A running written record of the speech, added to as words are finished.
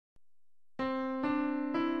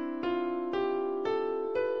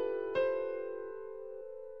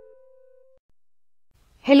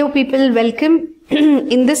Hello people, welcome.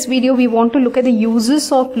 In this video we want to look at the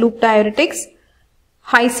uses of loop diuretics,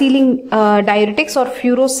 high ceiling diuretics or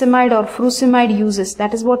furosemide or frusemide uses.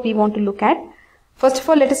 That is what we want to look at. First of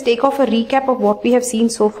all, let us take off a recap of what we have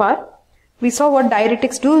seen so far. We saw what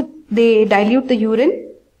diuretics do. They dilute the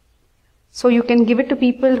urine. So you can give it to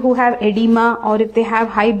people who have edema or if they have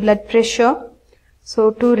high blood pressure.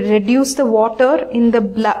 So to reduce the water in the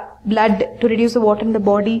blood, to reduce the water in the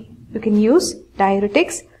body, you can use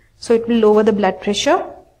diuretics. So it will lower the blood pressure.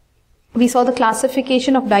 We saw the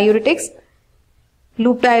classification of diuretics.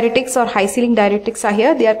 Loop diuretics or high ceiling diuretics are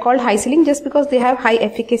here. They are called high ceiling just because they have high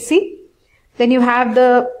efficacy. Then you have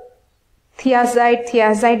the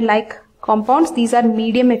thiazide-like compounds. These are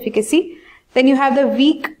medium efficacy. Then you have the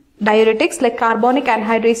weak diuretics like carbonic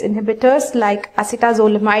anhydrase inhibitors like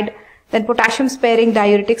acetazolamide. Then potassium sparing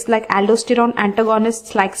diuretics like aldosterone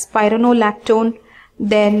antagonists like spironolactone.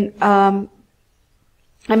 Then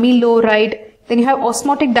amiloride. Then you have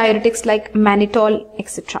osmotic diuretics like mannitol,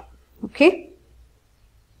 etc. Okay.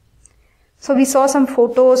 So we saw some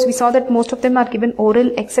photos. We saw that most of them are given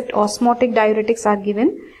oral except osmotic diuretics are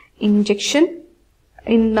given injection.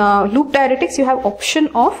 In loop diuretics you have option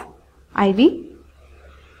of IV.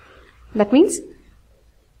 That means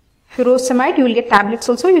furosemide you will get tablets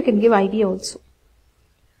also. You can give IV also.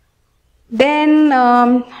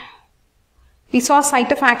 Then we saw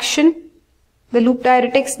site of action. The loop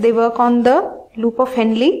diuretics, they work on the loop of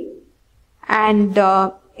Henle and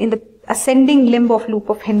in the ascending limb of loop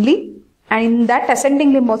of Henle, and in that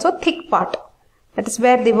ascending limb also thick part. That is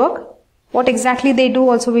where they work. What exactly they do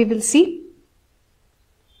also we will see.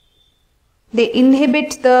 They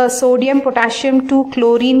inhibit the sodium potassium 2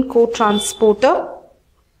 chlorine co-transporter.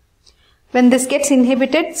 When this gets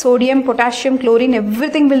inhibited, sodium, potassium, chlorine,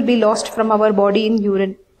 everything will be lost from our body in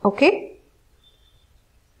urine. Okay.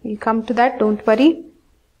 We'll come to that, don't worry.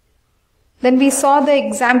 Then we saw the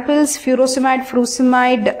examples, furosemide,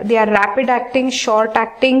 frusemide, they are rapid acting, short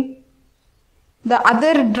acting. The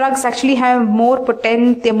other drugs actually have more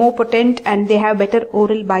potent, they're more potent and they have better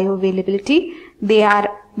oral bioavailability. They are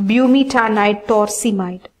bumetanide,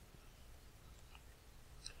 torsemide.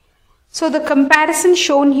 So the comparison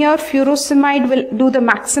shown here, furosemide will do the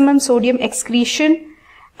maximum sodium excretion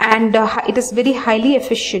and it is very highly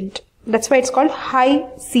efficient. That's why it's called high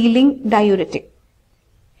ceiling diuretic.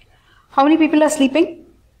 How many people are sleeping?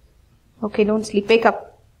 Okay, don't sleep, wake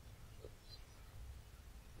up.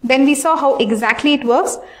 Then we saw how exactly it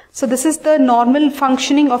works. So this is the normal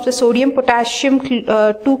functioning of the sodium potassium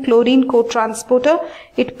 2 chlorine co-transporter.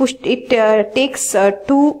 It takes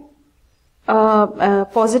two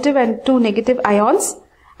positive and 2 negative ions,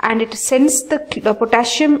 and it sends the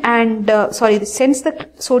potassium and sends the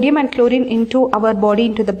sodium and chlorine into our body,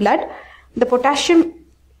 into the blood. The potassium,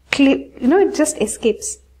 it just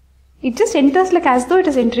escapes. It just enters like as though it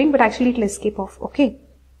is entering, but actually it will escape off. Okay.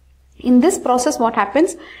 In this process, what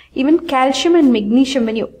happens? Even calcium and magnesium,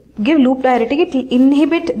 when you give loop diuretic, it will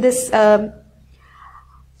inhibit this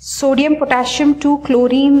sodium potassium 2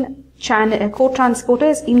 chlorine co-transporter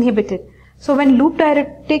is inhibited. So when loop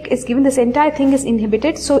diuretic is given, this entire thing is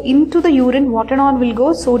inhibited. So into the urine, what and all will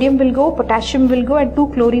go? Sodium will go, potassium will go, and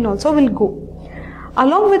 2 chlorine also will go.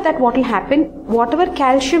 Along with that, what will happen? Whatever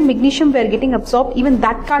calcium, magnesium were getting absorbed, even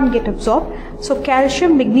that can't get absorbed. So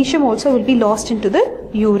calcium, magnesium also will be lost into the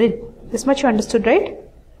urine. This much you understood, right?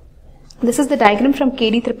 This is the diagram from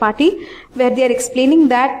K.D. Tripathi, where they are explaining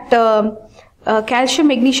that calcium,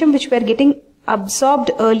 magnesium which were getting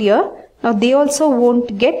absorbed earlier, now they also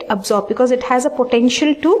won't get absorbed because it has a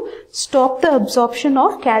potential to stop the absorption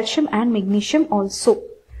of calcium and magnesium also.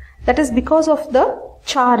 That is because of the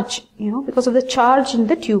charge, because of the charge in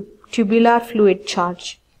the tubular fluid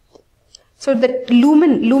charge. So the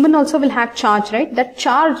lumen also will have charge, right? That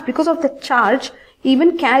charge, because of the charge,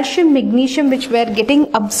 even calcium, magnesium which were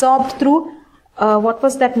getting absorbed through, what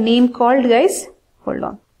was that name called, guys? Hold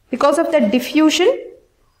on. Because of the diffusion,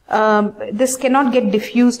 this cannot get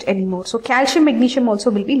diffused anymore. So calcium, magnesium also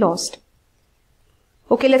will be lost.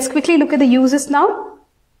 Okay, let's quickly look at the uses now.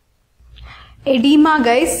 Edema,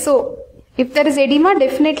 guys. So if there is edema,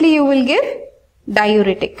 definitely you will give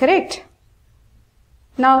diuretic, correct?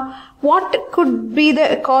 Now, what could be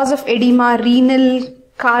the cause of edema? Renal,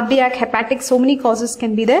 cardiac, hepatic, so many causes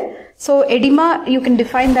can be there. So edema, you can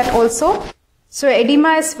define that also. So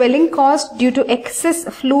edema is swelling caused due to excess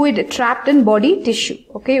fluid trapped in body tissue.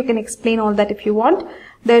 Okay, you can explain all that if you want.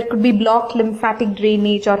 There could be blocked lymphatic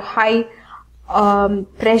drainage or high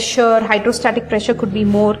pressure, hydrostatic pressure could be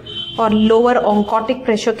more, or lower oncotic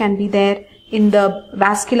pressure can be there in the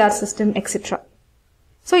vascular system, etc.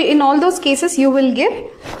 So in all those cases, you will give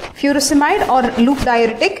furosemide or loop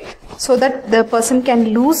diuretic so that the person can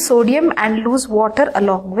lose sodium and lose water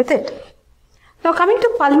along with it. Now coming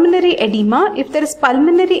to pulmonary edema, if there is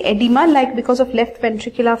pulmonary edema like because of left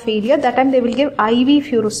ventricular failure, that time they will give IV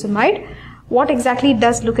furosemide. What exactly it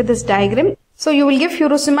does, look at this diagram. So you will give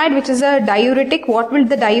furosemide, which is a diuretic. What will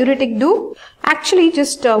the diuretic do? Actually,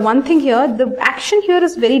 just one thing here, the action here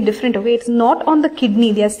is very different. Okay, it's not on the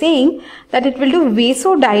kidney. They are saying that it will do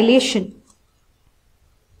vasodilation.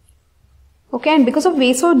 Okay, and because of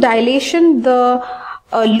vasodilation, the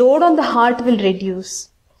load on the heart will reduce.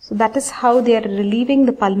 So that is how they are relieving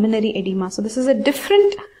the pulmonary edema. So this is a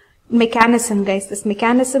different mechanism, guys. This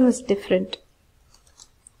mechanism is different.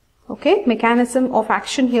 Okay, mechanism of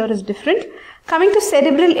action here is different. Coming to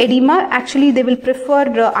cerebral edema, actually they will prefer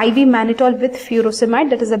IV mannitol with furosemide.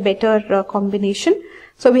 That is a better combination.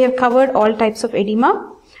 So we have covered all types of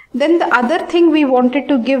edema. Then the other thing we wanted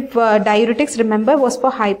to give diuretics, remember, was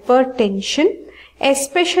for hypertension.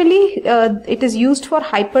 Especially it is used for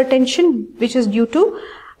hypertension which is due to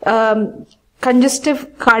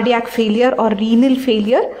congestive cardiac failure or renal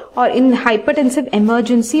failure, or in hypertensive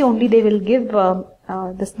emergency only they will give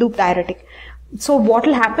this loop diuretic. So what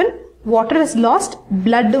will happen? Water is lost,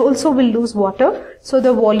 blood also will lose water, so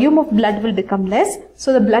the volume of blood will become less,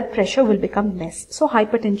 so the blood pressure will become less. So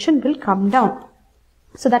hypertension will come down.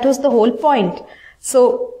 So that was the whole point.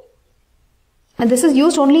 So, and this is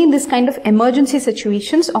used only in this kind of emergency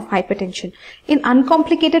situations of hypertension. In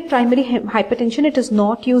uncomplicated primary hypertension, it is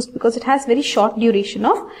not used because it has very short duration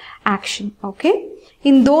of action. Okay.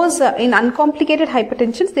 In those, in uncomplicated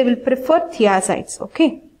hypertensions, they will prefer thiazides.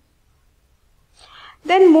 Okay.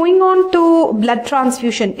 Then moving on to blood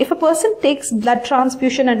transfusion. If a person takes blood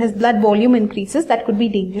transfusion and his blood volume increases, that could be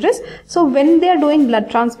dangerous. So when they are doing blood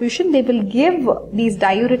transfusion, they will give these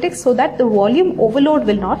diuretics so that the volume overload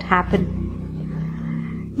will not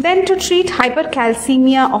happen. Then to treat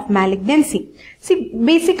hypercalcemia of malignancy. See,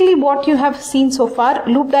 basically what you have seen so far,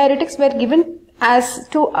 loop diuretics were given as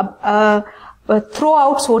to throw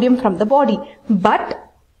out sodium from the body. But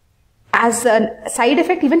as a side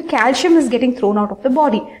effect, even calcium is getting thrown out of the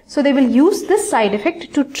body. So they will use this side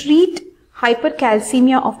effect to treat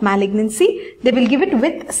hypercalcemia of malignancy. They will give it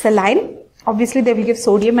with saline. Obviously, they will give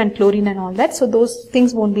sodium and chlorine and all that. So those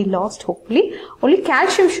things won't be lost, hopefully. Only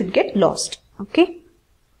calcium should get lost. Okay.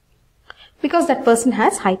 Because that person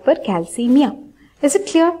has hypercalcemia. Is it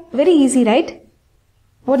clear? Very easy, right?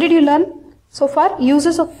 What did you learn so far?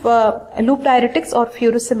 Uses of loop diuretics or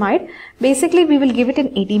furosemide. Basically, we will give it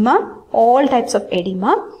in edema, all types of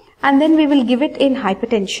edema, and then we will give it in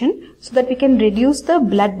hypertension so that we can reduce the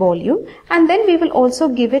blood volume, and then we will also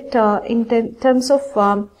give it in terms of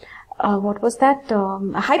what was that,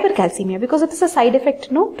 hypercalcemia, because it is a side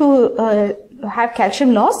effect, no, to have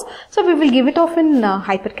calcium loss. So we will give it off in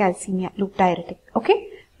hypercalcemia, loop diuretic. Okay,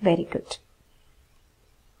 very good.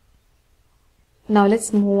 Now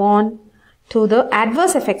let's move on to the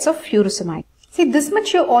adverse effects of furosemide. See, this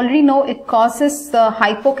much you already know. It causes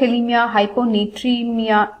hypokalemia,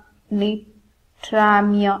 hyponatremia,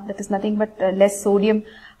 that is nothing but less sodium,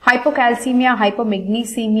 hypocalcemia,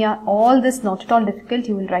 hypomagnesemia, all this not at all difficult.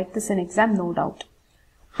 You will write this in exam, no doubt.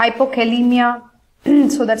 Hypokalemia,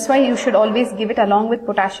 so that's why you should always give it along with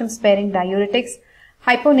potassium sparing diuretics.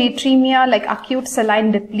 Hyponatremia, like acute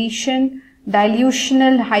saline depletion,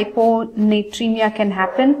 dilutional hyponatremia can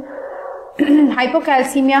happen.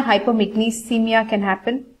 Hypocalcemia, hypomagnesemia can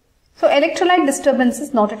happen. So electrolyte disturbance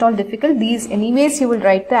is not at all difficult. These anyways you will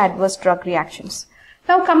write the adverse drug reactions.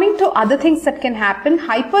 Now coming to other things that can happen,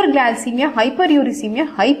 hyperglycemia,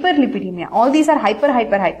 hyperuricemia, hyperlipidemia. All these are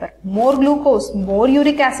hyper. More glucose, more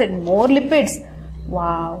uric acid, more lipids.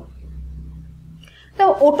 Wow.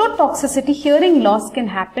 Now ototoxicity, hearing loss can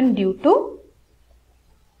happen due to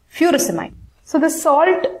furosemide. So the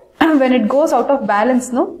salt, when it goes out of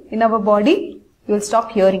balance, no, in our body, you will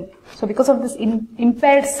stop hearing. So because of this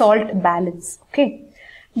impaired salt balance. Okay.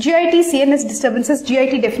 GIT, CNS disturbances.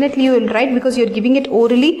 GIT definitely you will write because you are giving it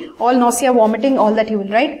orally. All nausea, vomiting, all that you will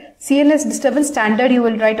write. CNS disturbance, standard you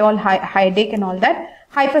will write all headache and all that.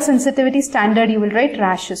 Hypersensitivity, standard you will write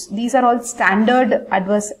rashes. These are all standard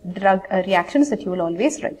adverse drug reactions that you will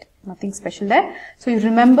always write. Nothing special there. So you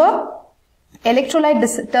remember electrolyte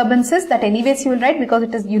disturbances, that anyways you will write because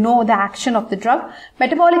it is, you know, the action of the drug.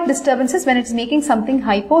 Metabolic disturbances, when it's making something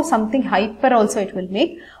hypo, something hyper also it will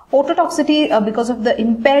make. Ototoxicity, because of the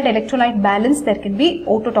impaired electrolyte balance, there can be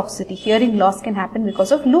ototoxicity. Hearing loss can happen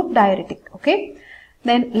because of loop diuretic. Okay.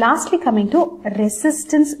 Then lastly, coming to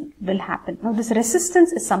resistance will happen. Now this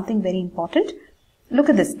resistance is something very important. look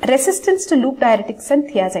at this, resistance to loop diuretics and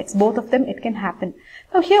thiazides, both of them it can happen.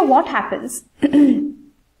 Now here what happens,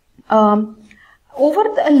 over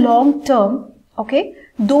the long term, okay,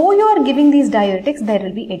 though you are giving these diuretics, there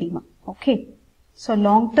will be edema, okay. So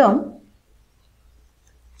long term,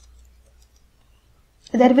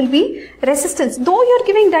 there will be resistance. Though you are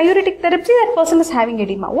giving diuretic therapy, that person is having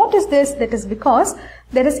edema. What is this? That is because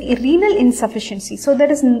there is renal insufficiency. So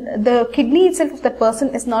there is the kidney itself of the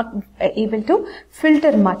person is not able to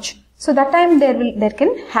filter much. So that time there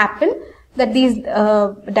can happen that these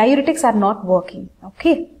diuretics are not working.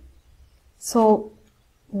 Okay. So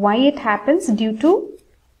why it happens? Due to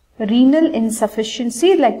renal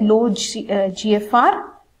insufficiency, like low GFR.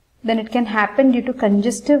 Then it can happen due to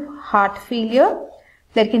congestive heart failure.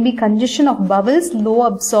 There can be congestion of bowels, low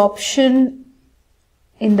absorption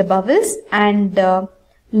in the bowels, and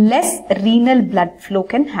less renal blood flow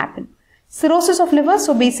can happen. Cirrhosis of liver,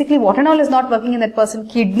 so basically what and all is not working in that person,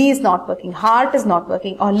 kidney is not working, heart is not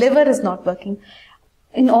working, or liver is not working.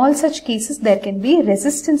 In all such cases, there can be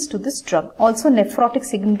resistance to this drug. Also nephrotic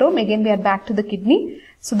syndrome, again we are back to the kidney,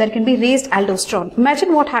 so there can be raised aldosterone.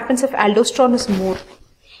 Imagine what happens if aldosterone is more.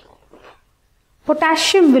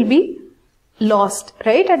 Potassium will be lost,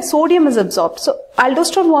 right? And sodium is absorbed. So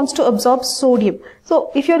aldosterone wants to absorb sodium.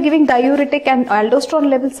 So if you're giving diuretic and aldosterone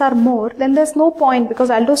levels are more, then there's no point, because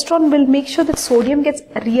aldosterone will make sure that sodium gets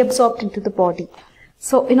reabsorbed into the body.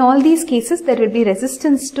 So in all these cases, there will be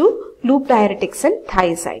resistance to loop diuretics and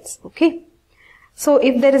thiazides. Okay. So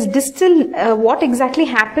if there is distal, what exactly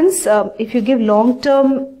happens if you give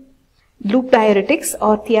long-term loop diuretics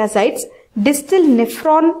or thiazides? Distal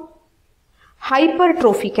nephron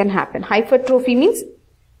hypertrophy can happen. Hypertrophy means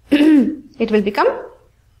it will become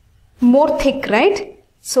more thick, right?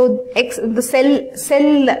 So the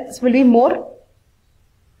cell will be more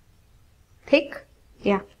thick.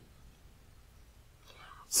 Yeah.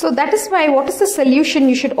 So that is why, what is the solution?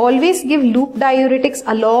 You should always give loop diuretics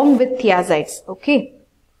along with thiazides. Okay.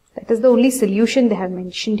 That is the only solution they have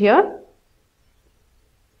mentioned here.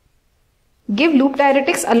 Give loop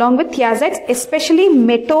diuretics along with thiazides, especially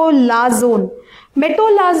metolazone.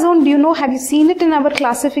 Metolazone, do you know, have you seen it in our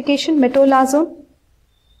classification, metolazone?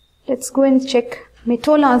 Let's go and check.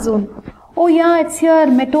 Metolazone. Oh yeah, it's here,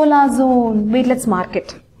 metolazone. Wait, let's mark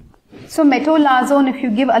it. So metolazone, if you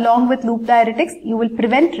give along with loop diuretics, you will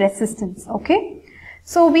prevent resistance. Okay.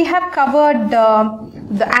 So we have covered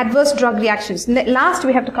the adverse drug reactions. Last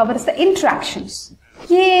we have to cover is the interactions.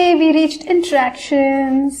 Yay, we reached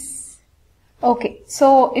interactions. Okay,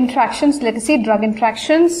 so interactions, let us see drug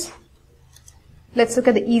interactions. Let's look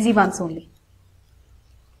at the easy ones only.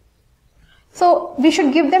 So we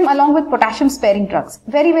should give them along with potassium sparing drugs.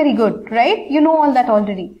 Very, very good, right? You know all that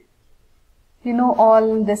already. You know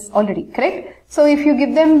all this already, correct? So if you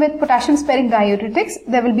give them with potassium sparing diuretics,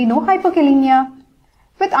 there will be no hypokalemia.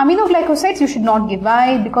 With aminoglycosides, you should not give.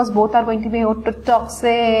 Why? Because both are going to be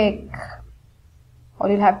ototoxic. Or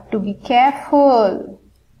you'll have to be careful.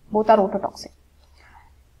 Both are ototoxic.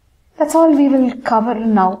 That's all we will cover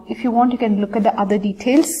now. If you want, you can look at the other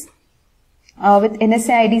details. With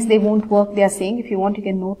NSAIDs, they won't work, they are saying. If you want, you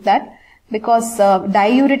can note that. Because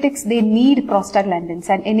diuretics, they need prostaglandins,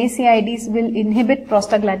 and NSAIDs will inhibit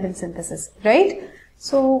prostaglandin synthesis, right?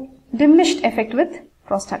 So, diminished effect with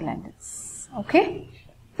prostaglandins. Okay?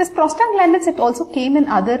 This prostaglandins, it also came in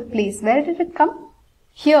other place. Where did it come?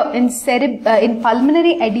 Here in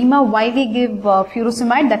pulmonary edema, why we give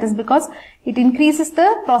furosemide? That is because it increases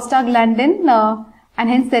the prostaglandin and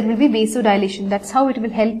hence there will be vasodilation. That's how it will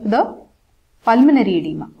help the pulmonary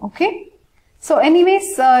edema. Okay. So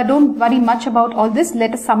anyways, don't worry much about all this.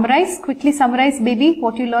 Let us summarize. Quickly summarize, baby,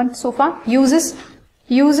 what you learned so far. Uses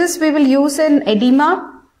we will use in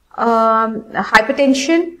edema,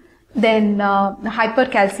 hypertension, then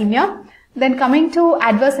hypercalcemia. Then coming to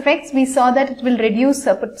adverse effects, we saw that it will reduce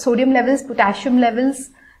sodium levels, potassium levels,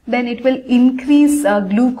 then it will increase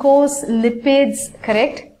glucose, lipids,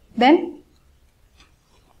 correct? Then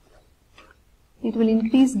it will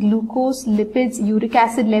increase glucose, lipids, uric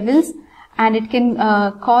acid levels, and it can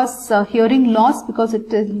cause hearing loss because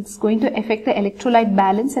it is going to affect the electrolyte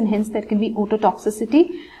balance, and hence there can be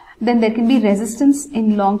ototoxicity. Then there can be resistance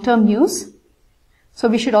in long-term use. So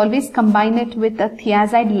we should always combine it with a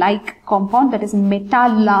thiazide-like compound, that is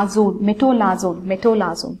metolazone.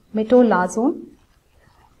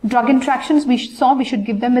 Drug interactions, we saw we should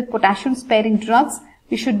give them with potassium sparing drugs.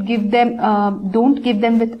 We should give them, don't give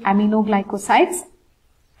them with aminoglycosides,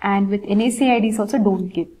 and with NSAIDs also don't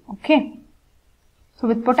give. Okay. So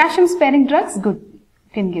with potassium sparing drugs, good,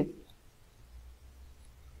 you can give.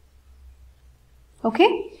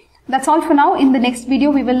 Okay. That's all for now. In the next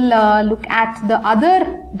video, we will look at the other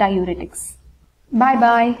diuretics. Bye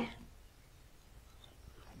bye.